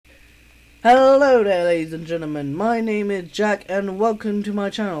Hello there, ladies and gentlemen. My name is Jack, and welcome to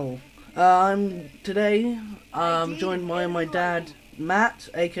my channel. Today I'm joined by my dad, Matt,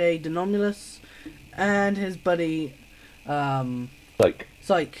 aka Denomulus, and his buddy,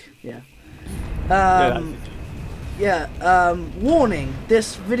 Psych. Yeah. Warning: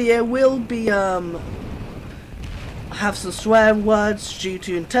 this video will be have some swear words due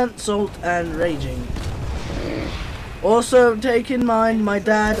to intense assault and raging. Also, take in mind my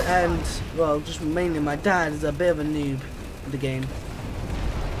dad and, well, just mainly my dad is a bit of a noob in the game.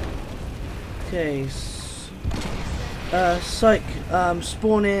 Okay, Psych,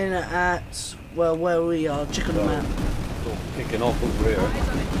 spawn in at, well, where we are, check on the map. Kicking off over here.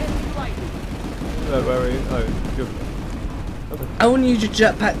 Where are you? Oh, good. Okay. I wouldn't use your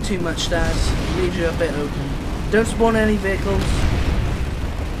jetpack too much, Dad. Leave you a bit open. Don't spawn any vehicles.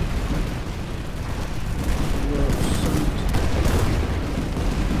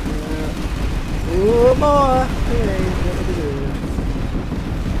 Oh boy!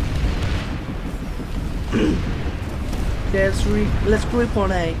 Okay, let's group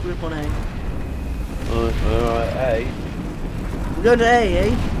on A. Group on A. Alright, A. We're going to A,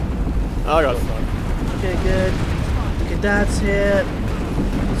 eh? I got it. Okay, good. Okay, Dad's here.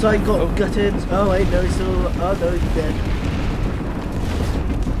 So I got gutted. Oh wait, no, he's still. Oh no, he's dead.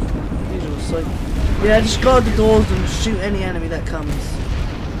 Usual sight. Yeah, just guard the doors and shoot any enemy that comes.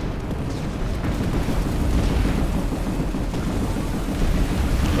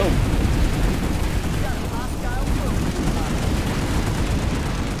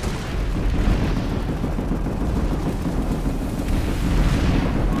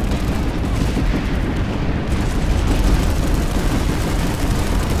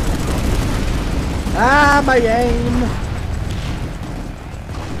 Ah, my aim!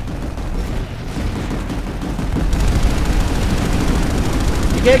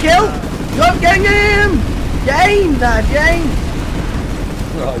 You get a kill? Go getting him! You aim, Dad, you aim!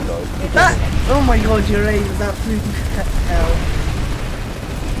 That, oh my god, your aim is absolute hell.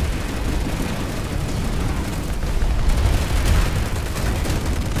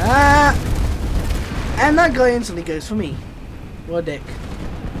 Ah! And that guy instantly goes for me. What a dick.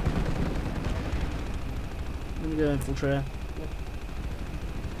 I'm gonna go infiltrator.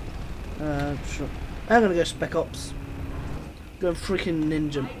 Sure. I'm gonna go Spec Ops. Go freaking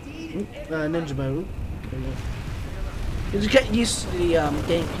ninja mode. You just get used to the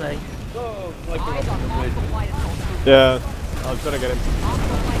gameplay. Yeah, I was gonna get him.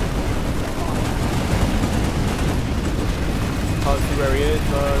 Can't see where he is,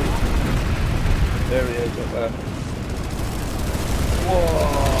 though. There he is, up there.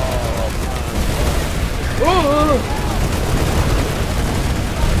 Whoa! Oh!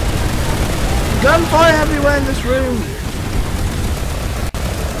 Gunfire everywhere in this room!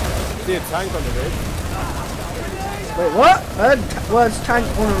 See a tank on the roof. Wait, what? Where's tank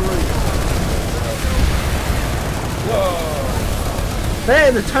on the roof? Whoa!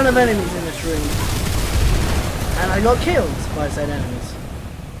 There's a ton of enemies in this room. And I got killed by said enemies.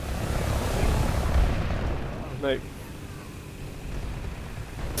 Mate.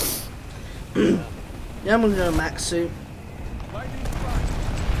 Yeah, I'm gonna go max suit.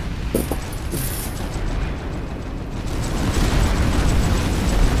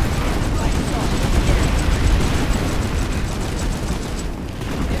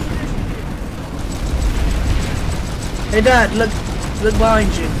 Hey Dad, look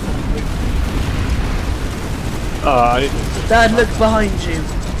behind you. I didn't. Dad, look behind you.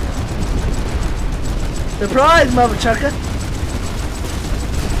 Surprise, mother chucker!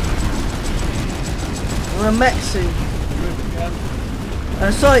 I'm a mech suit.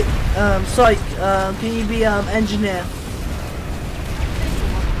 Psych, can you be engineer?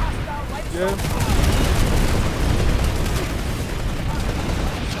 Yeah.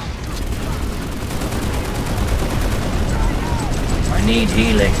 I need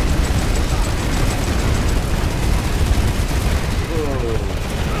healing.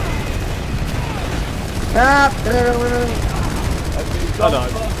 Ah! Oh no.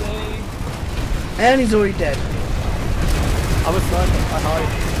 And he's already dead. I'm a sniper. I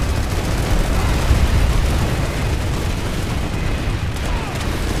hide.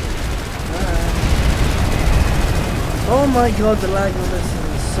 Oh my god, the lag on this is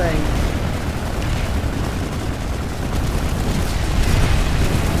insane.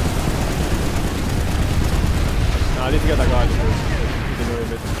 No, I need to get that guy. He's annoying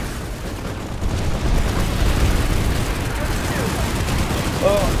me.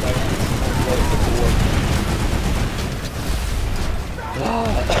 Oh,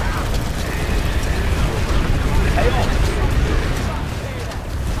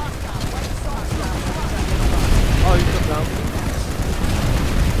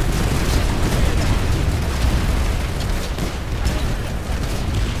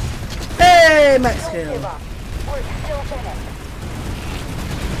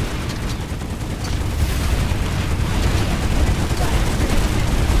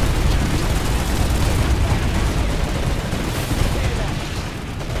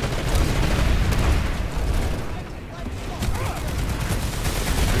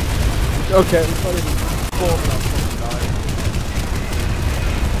 Okay, it's not even spawning on fucking dying.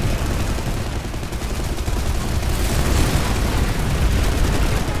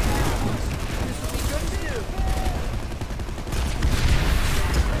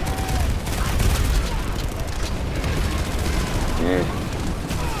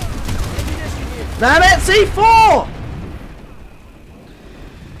 Damn it, C4!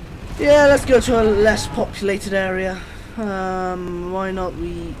 Yeah, let's go to a less populated area. Why not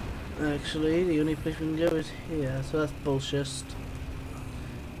we... Actually, the only place we can go is here, so that's bullshit.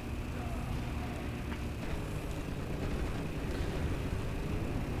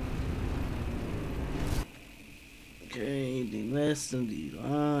 Okay, do this and do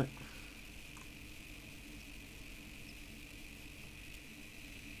that.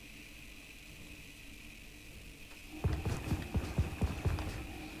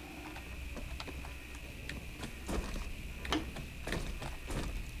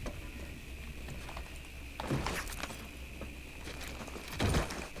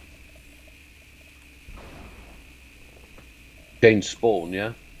 Change spawn,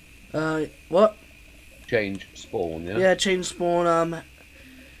 yeah? What? Change spawn, yeah? Yeah, change spawn.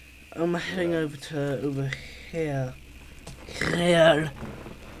 I'm heading over here. Here.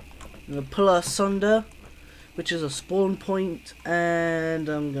 I'm gonna pull asunder, which is a spawn point, and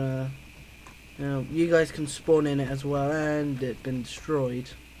I'm gonna, you guys can spawn in it as well, and it's been destroyed.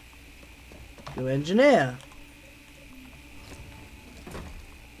 Go engineer.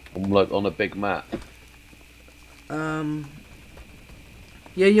 I'm like on a big map.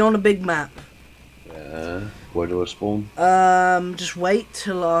 Yeah, you're on a big map. Yeah. Where do I spawn? Just wait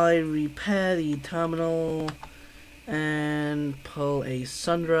till I repair the terminal and pull a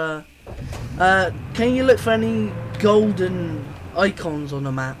Sundra. Can you look for any golden icons on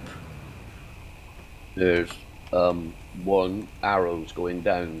the map? There's one arrow's going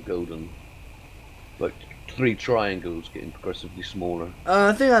down, golden. Like 3 triangles getting progressively smaller.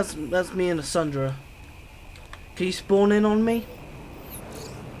 I think that's me and the Sundra. Can you spawn in on me?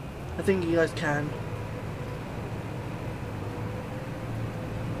 I think you guys can.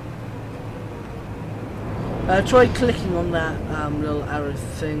 Try clicking on that little arrow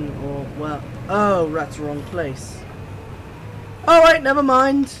thing, or well, oh, that's the wrong place. All right, never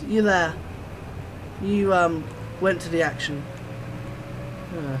mind. You're there. You went to the action.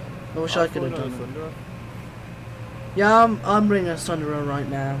 I wish I could have done it. Yeah, I'm bringing a Sundra right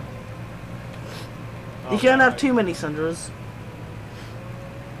now. You can't have too many Sundras.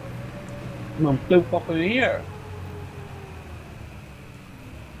 I'm still fucking here.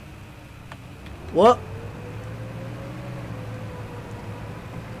 What?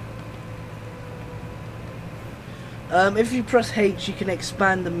 If you press H, you can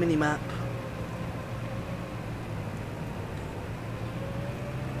expand the minimap.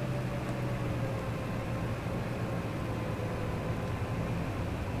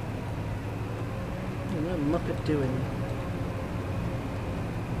 What is Muppet doing?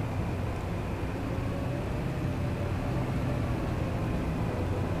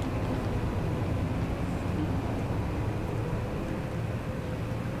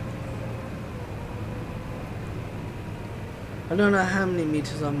 I don't know how many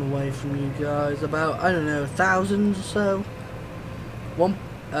meters I'm away from you guys. About, I don't know, 1,000 or so.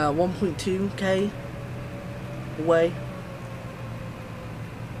 1.2k away.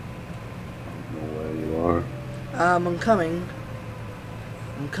 I don't know where you are. I'm coming.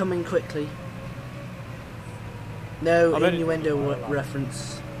 I'm coming quickly. No innuendo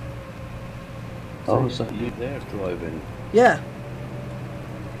reference. Oh, is that you there driving? Yeah.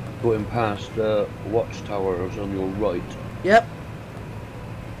 Going past the watchtowers on your right. Yep.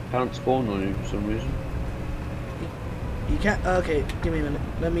 Can't spawn on you for some reason. You can't. Okay, give me a minute.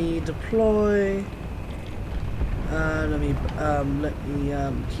 Let me deploy. Let me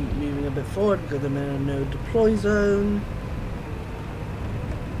keep moving a bit forward because I'm in a no deploy zone.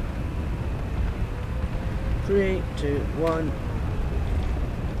 3, 2, 1,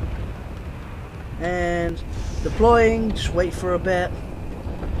 and deploying. Just wait for a bit.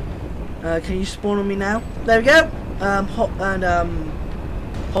 Can you spawn on me now? There we go.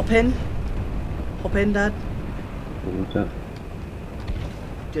 Hop in. Hop in, Dad. What's that?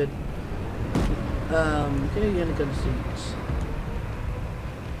 Good. Okay, you're gonna go to seats.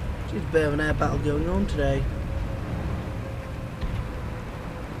 There's a bit of an air battle going on today.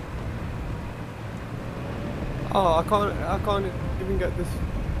 Oh, I can't even get this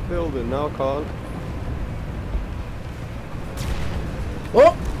building. No, I can't.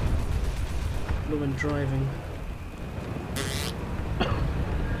 Oh! Woman driving.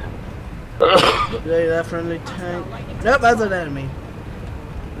 There, that friendly tank. Nope, that's an enemy.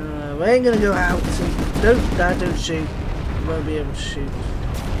 We ain't gonna go out. Don't shoot. You won't be able to shoot.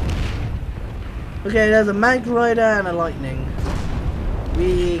 Okay, there's a Mag Rider and a Lightning.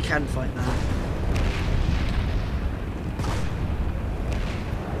 We can fight that.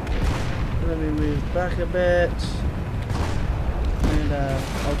 Let me move back a bit. And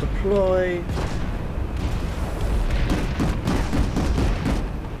I'll deploy.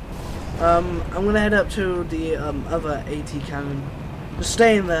 I'm gonna head up to the other AT cannon. Just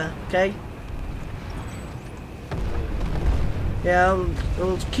stay in there, okay? Yeah,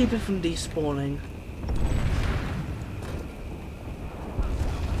 it'll keep it from despawning.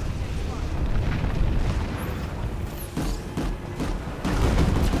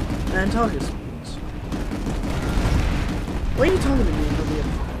 And target spawns. What are you talking to me?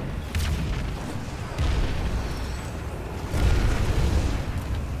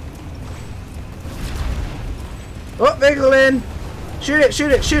 Oh, vehicle in! Shoot it,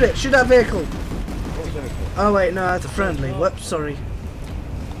 shoot it, shoot it, shoot that vehicle! Oh wait, no, that's a friendly. Whoops, sorry.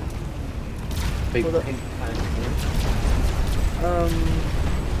 Big pink tank.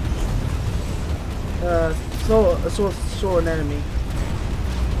 Saw an enemy.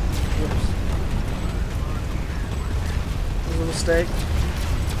 Whoops. That was a mistake.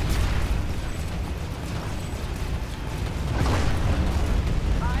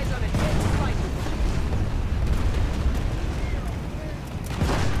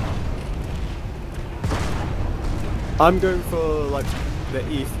 I'm going for like the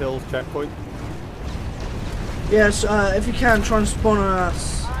East Hills checkpoint. Yes, if you can, try and spawn on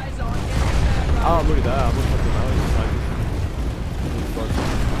us. Oh, look at that! I'm looking at the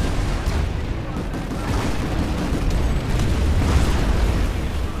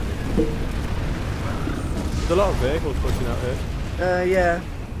There's a lot of vehicles pushing out here. Yeah.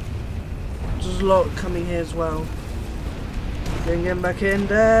 There's a lot coming here as well. Getting back in,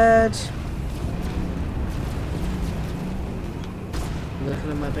 Dad.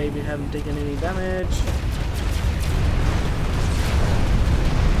 Looking at my baby, haven't taken any damage.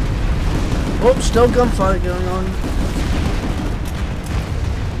 Oh, still gunfire going on.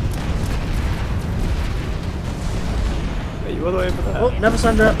 Hey, you all the way over there? Oh, never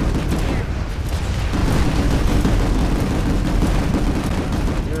surrender up.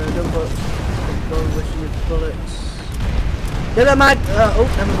 Don't go with your bullets. Get that mag! Oh,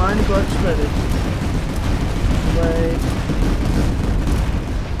 never mind, the bullets ready.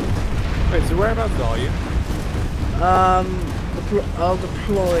 Wait, so whereabouts are you? I'll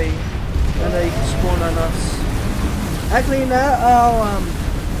deploy, and then you can spawn on us. Actually, no,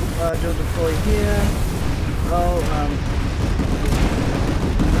 I'll do deploy here. I'll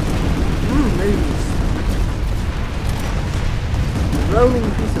move. Rolling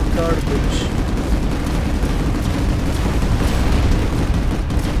piece of garbage.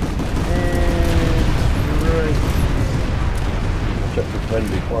 And right. Check for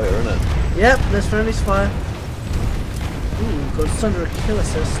friendly fire, innit? Yep, there's friendly's fire. Ooh, got Thunder kill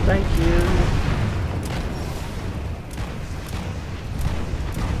assist, thank you.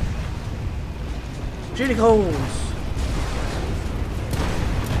 Shooting holes.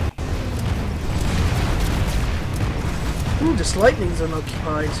 Ooh, this lightning's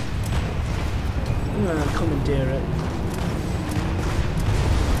unoccupied. I'm gonna commandeer it.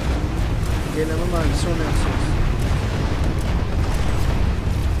 Okay, never mind, someone else's.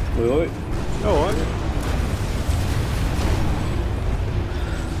 Wait. Oh, what?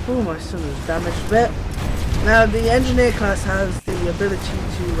 Oh, my son is damaged a bit. Now, the engineer class has the ability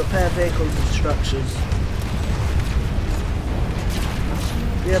to repair vehicles and structures.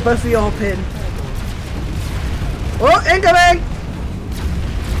 Yeah, both of you hop in. Oh, incoming!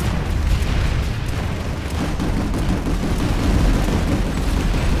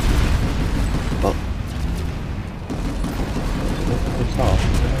 Oh. What's that?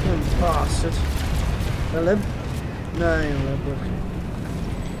 Bastard. I live? No, I don't live,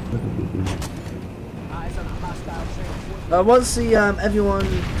 okay. Once the everyone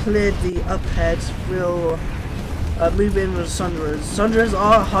cleared the uphead, we'll move in with Sunderers. Sunderers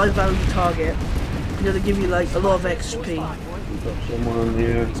are a high value target. They're gonna give you like a lot of XP. We've got someone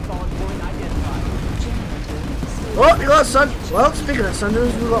here. Oh, we got Sun. Well, speaking of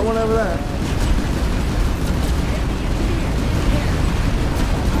Sunderers, we got one over there.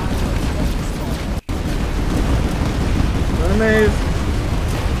 Gonna move.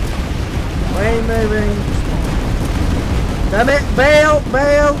 We ain't moving. Damn it! Bail!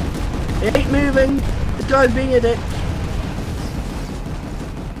 Bail! It ain't moving. This guy's being a dick.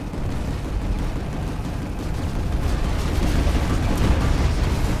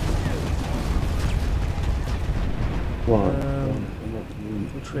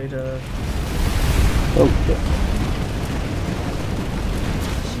 infiltrator. Oh shit.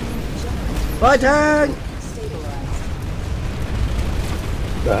 Fighting!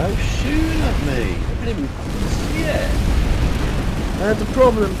 They're shooting at me. I didn't even see it. The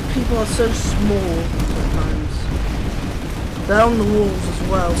problem, people are so small sometimes. They're on the walls as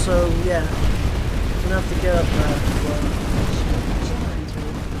well, so yeah. I'm gonna have to get up there as well.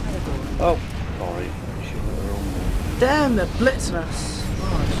 Oh, sorry. Shooting at the wrong one. Damn, they're blitzing us.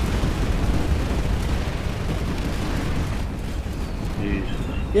 God. Jesus.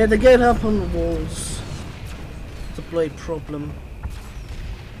 Yeah, they get up on the walls. It's a bloody problem.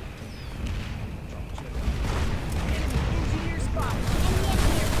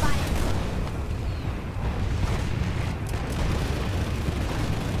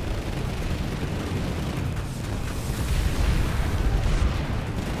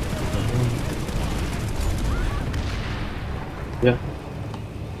 Yeah.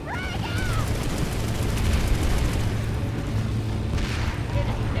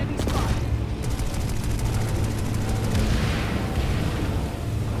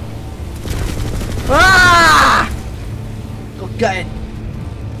 Ah! Got gutted.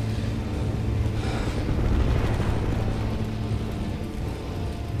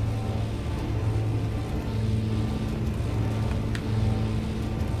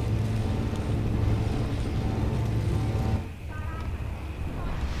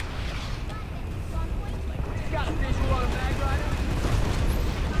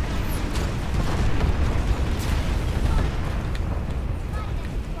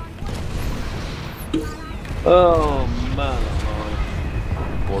 Oh man,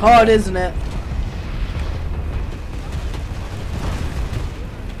 oh, Hard, isn't it?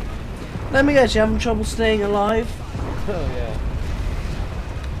 Let me guess, you having trouble staying alive? Oh yeah.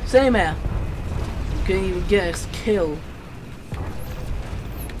 Same here. You couldn't even get a kill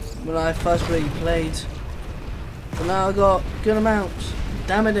when I first really played. But now I got a good amount.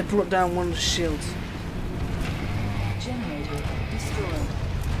 Damn it, it brought down one of the shields. Generator destroyed.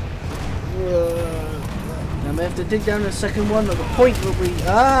 Now I have to dig down the second one, but the point will be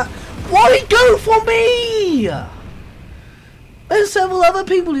why did he go for me? There's several other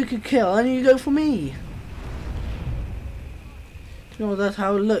people you could kill and you go for me. You know, that's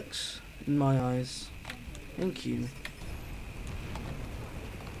how it looks in my eyes. Thank you.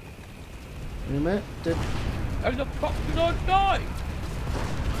 Wait a minute. how the fuck did I die?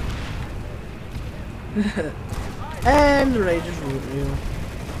 And the rage is real.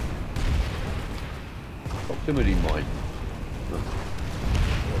 Proximity mine.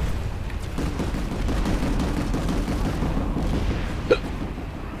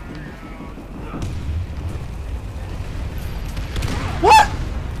 What?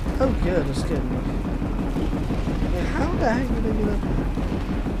 Oh good, that's good enough. Yeah, how the heck did I get up?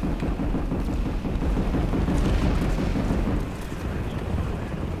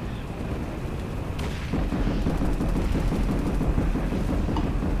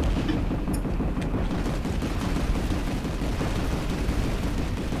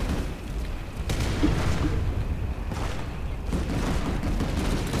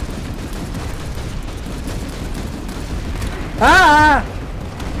 Ah!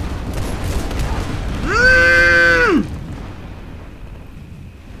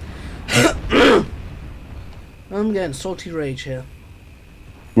 I'm getting salty rage here.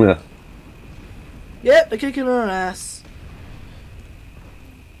 Yeah. Yep, they're kicking our ass.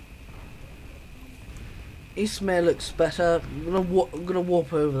 Eastmere looks better. I'm gonna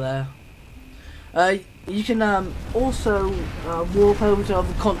warp over there. You can also warp over to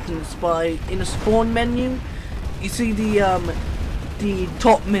other continents by in a spawn menu. You see the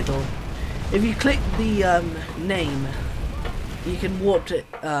top middle. If you click the name, you can warp to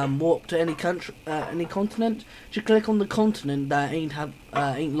any country, any continent. You click on the continent that ain't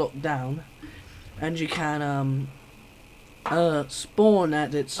locked down, and you can spawn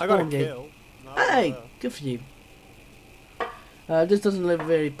at its I got a spawn gate. kill. No, Hey, good for you. This doesn't look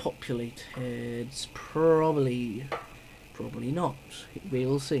very populated. It's probably not.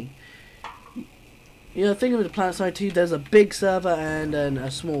 We'll see. You know, think of the Planetside2, there's a big server and then a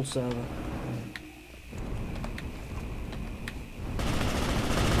small server.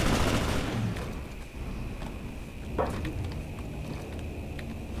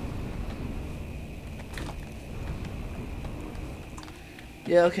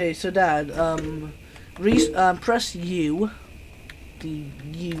 Yeah, okay, so Dad, press U, the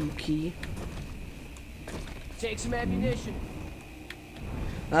U key. Take some ammunition.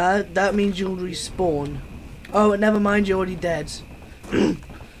 That means you'll respawn. Oh, never mind, you're already dead.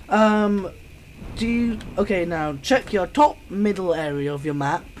 Do you... Okay, now check your top middle area of your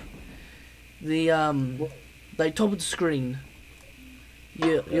map. The like top of the screen.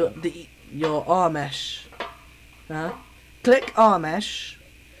 Your R mesh. Click R mesh.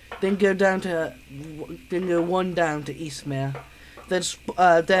 Then go down to... Then go one down to Eastmere. Then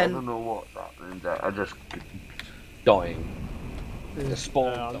I don't know what that means. I just dying. The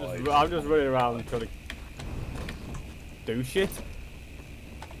spawn I'm just running around trying to do shit.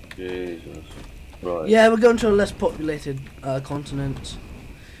 Jesus. Right. Yeah, we're going to a less populated continent.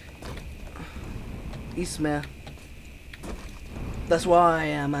 Eastmere. That's where I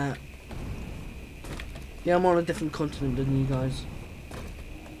am at. Yeah, I'm on a different continent than you guys.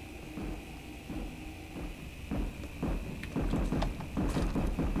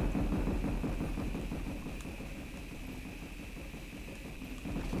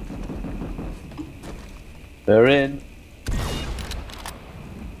 They're in.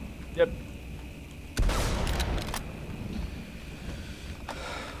 Yep.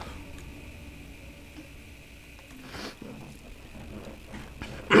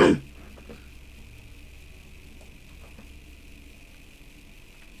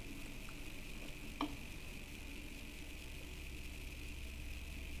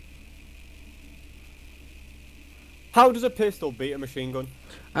 How does a pistol beat a machine gun?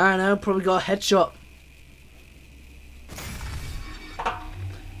 I don't know, probably got a headshot.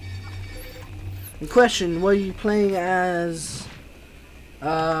 In question, were you playing as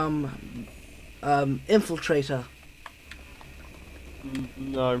infiltrator?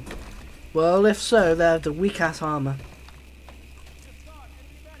 No. Well, if so, they have the weak ass armor.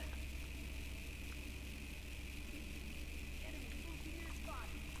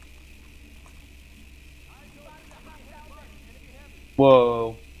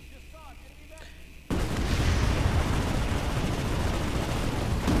 Whoa.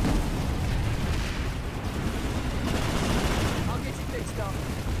 I'll get you fixed up.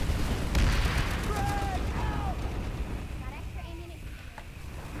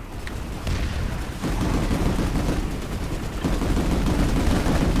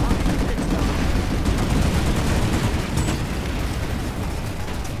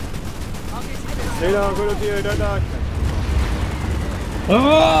 Hey, no, I'm going to you, don't die.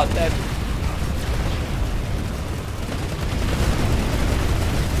 Ah, dead.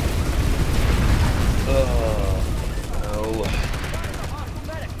 Oh.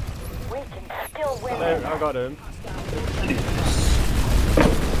 We can still win. There, I got him.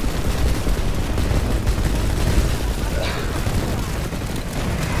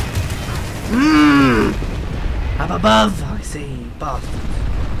 Up above, I see, bastard.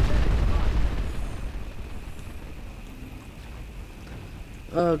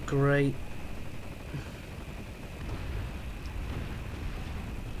 Oh, great.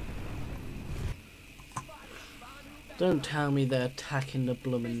 Don't tell me they're attacking the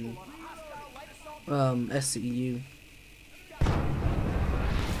bloomin' SCU.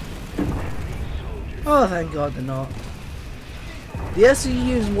 Oh, thank God they're not. The SCU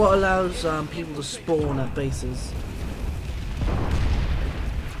is what allows people to spawn at bases.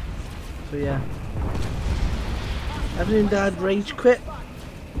 So yeah. Afternoon Dad, rage quit.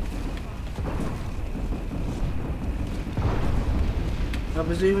 I'm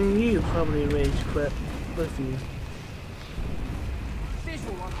presuming you probably rage quit. Both of you.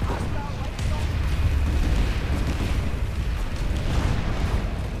 Visual on hostile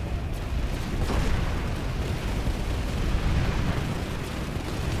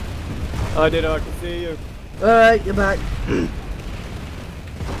I did, I can see you. Alright, you're back.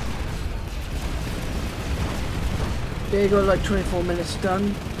 There you go, like 24 minutes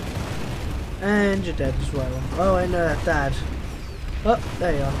done. And you're dead as well. Oh, I know that, Dad. Oh,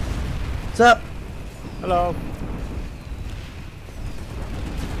 there you are. What's up? Hello.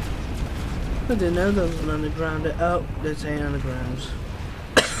 I didn't know there was an underground. Oh, there's an underground.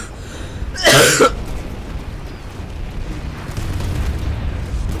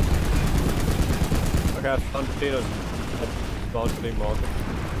 Okay, I've found the potatoes. Spawn for the market.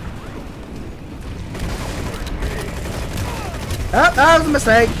 Oh, that was a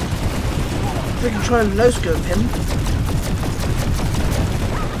mistake. Freaking trying to no-scope him.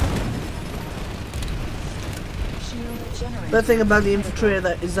 The thing about the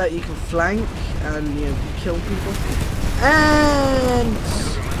infiltrator is that you can flank and kill people, and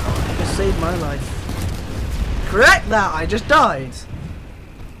it saved my life. Correct that, I just died.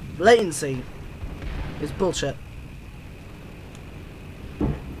 Latency is bullshit.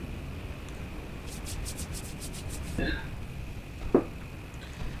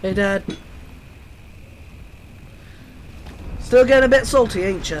 Hey Dad. Still getting a bit salty,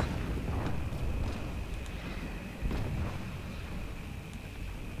 ain't ya?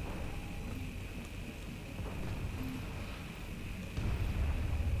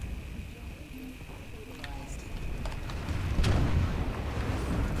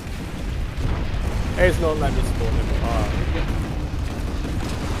 It's not letting me spawn him.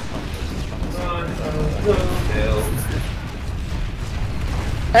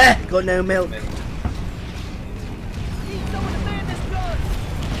 Got no milk. Need someone to man this gun!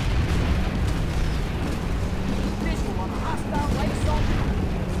 Visual on a hostile light assault.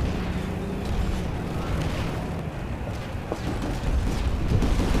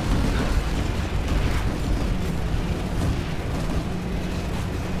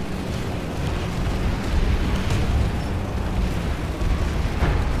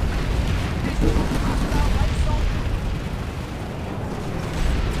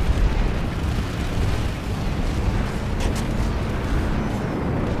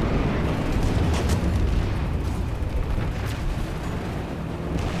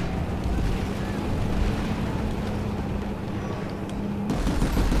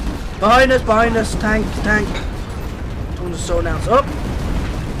 Behind us, tank. On the soul now. Up.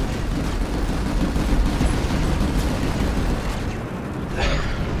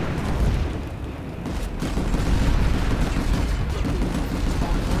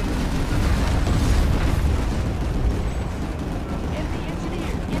 Enemy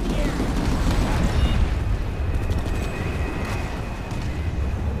engineer in the area.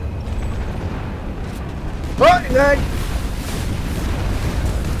 Oh, good.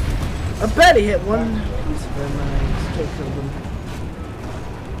 I barely hit one. Piece of them, still killed them.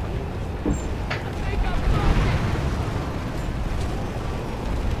 Take up rocket!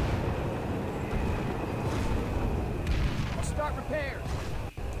 I'll start repairs.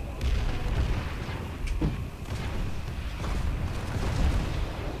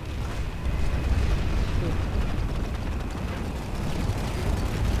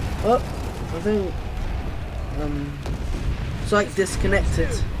 Oh, I think it's like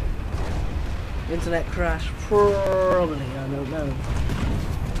disconnected. Internet crash, probably. I don't know.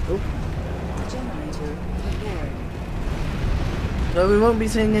 Oh, Generator repaired. so we won't be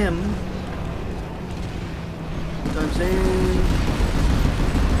seeing him. Time soon.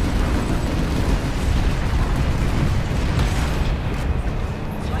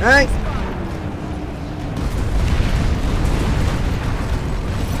 Hey!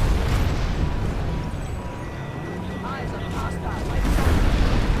 Eyes on a hostile light assault.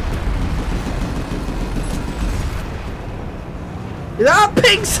 Ah,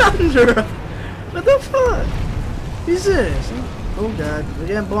 Pink Thunder! What the fuck? Who's this? Oh god, we're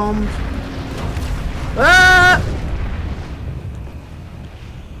getting bombed. Ah!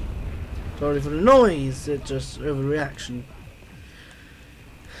 Sorry for the noise, it's just overreaction.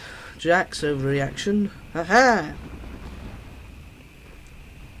 Jack's overreaction. Haha!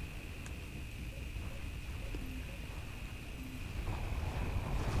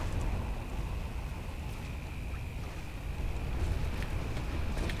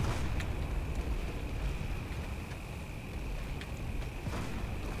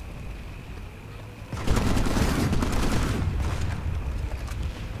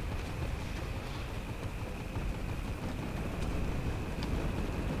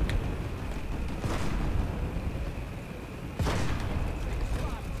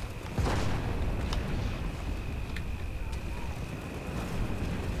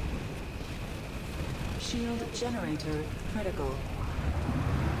 Shield generator critical.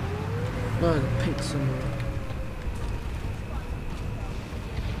 Oh, the Pink Thunder.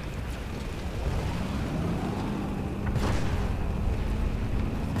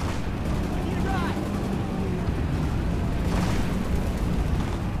 Need a ride!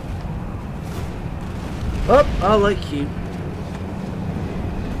 Oh, I like you.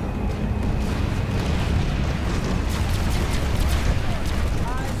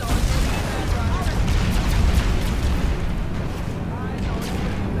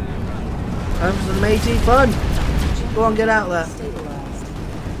 Time for some matey fun. Go on, get out there. Stabilized.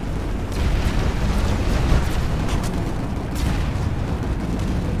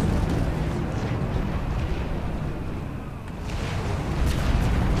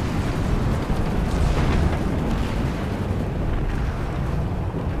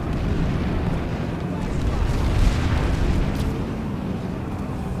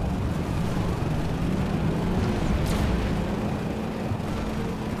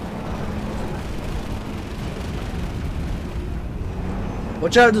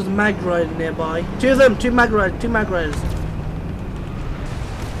 Watch out, there's a mag rider nearby. Two of them, two mag riders.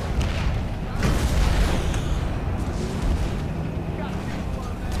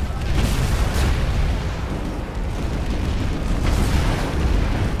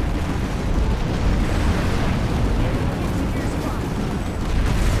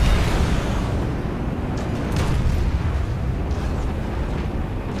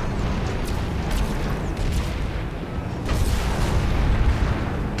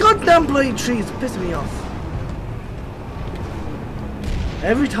 Damn bloody trees piss me off.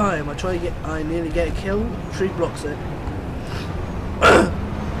 Every time I nearly get a kill, tree blocks it.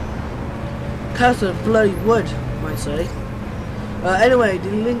 Curse of bloody wood, I might say. Anyway, the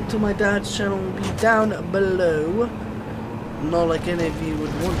link to my dad's channel will be down below. Not like any of you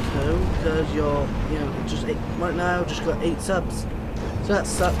would want to, because you're, you know, just right now just got 8 subs. So that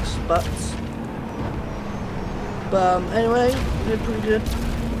sucks, but anyway, you did pretty good.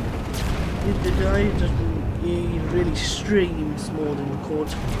 You did guy, just he really streams more than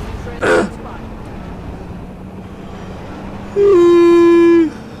records.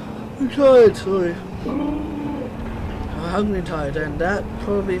 I'm tired, sorry. I'm hungry and tired, and that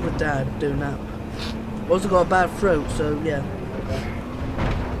probably with Dad doing that. Also got a bad throat, so yeah.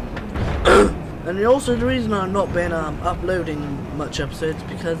 And also the reason I've not been uploading much episodes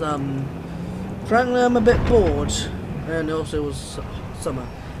because frankly I'm a bit bored, and also it was summer.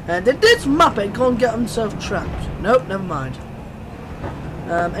 And did this Muppet can't get himself trapped? Nope, never mind.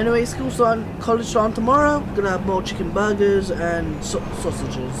 Anyway, school starting, college starting tomorrow. Gonna have more chicken burgers and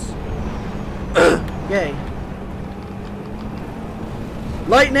sausages. Yay!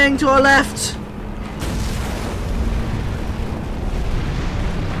 Lightning to our left.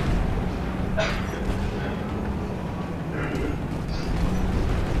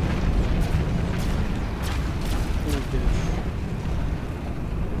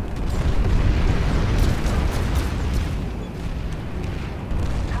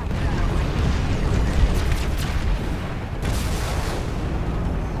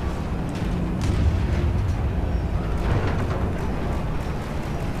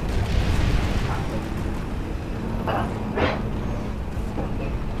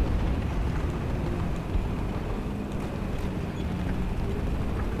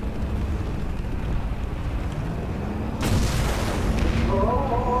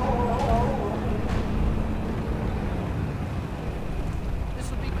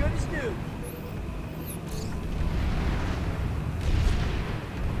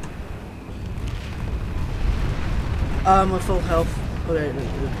 I'm at full health. Okay.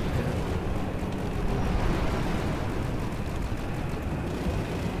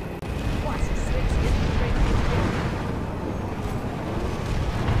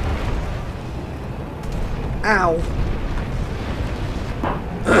 Ow.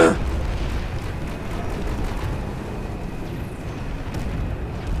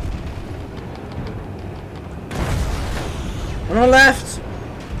 On our left.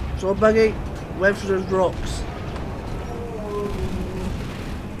 Saw a buggy. Went through those rocks.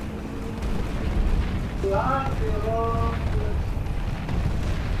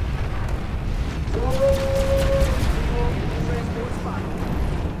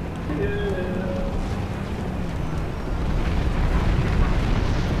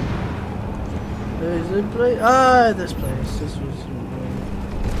 There's a place. Ah, this place. This was.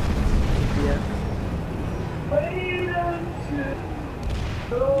 Yeah.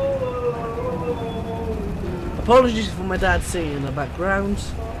 Apologies for my dad singing in the background.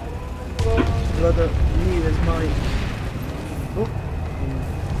 I don't need his mic. Oh.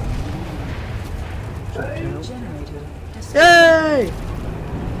 Generator. Yay!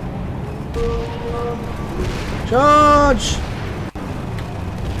 Charge!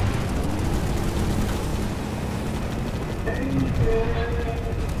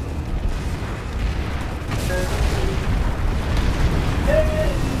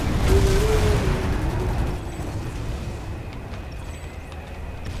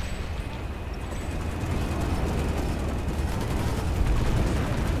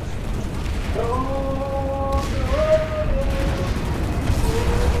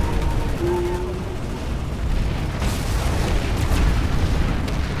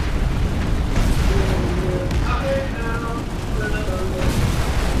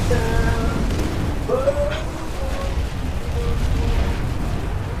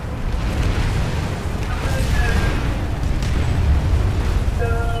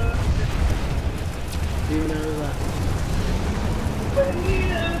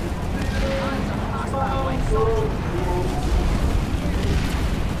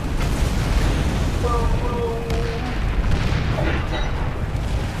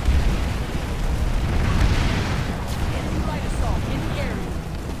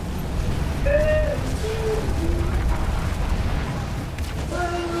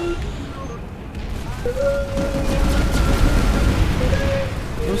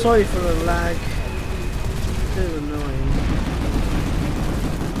 I'm sorry for the lag. It's a bit annoying.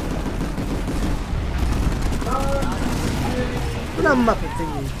 What that Muppet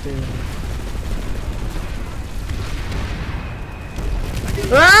thing is doing?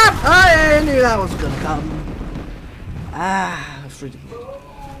 Ah! I knew that was gonna come. Ah, freedom.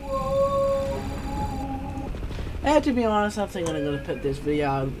 To be honest, I think I'm gonna put this video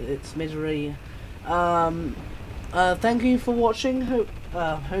out. It's misery. Thank you for watching. Hope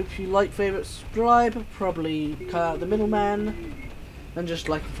you like, favorite, subscribe. Probably cut out the middleman, and just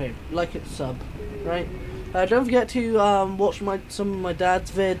like it, sub, right? Don't forget to watch some of my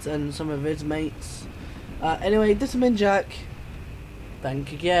dad's vids and some of his mates. Anyway, this has been Jack.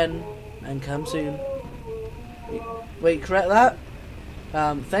 Thank you again, and come soon. Wait, correct that.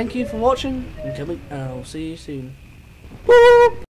 Thank you for watching, and I'll see you soon. Woo!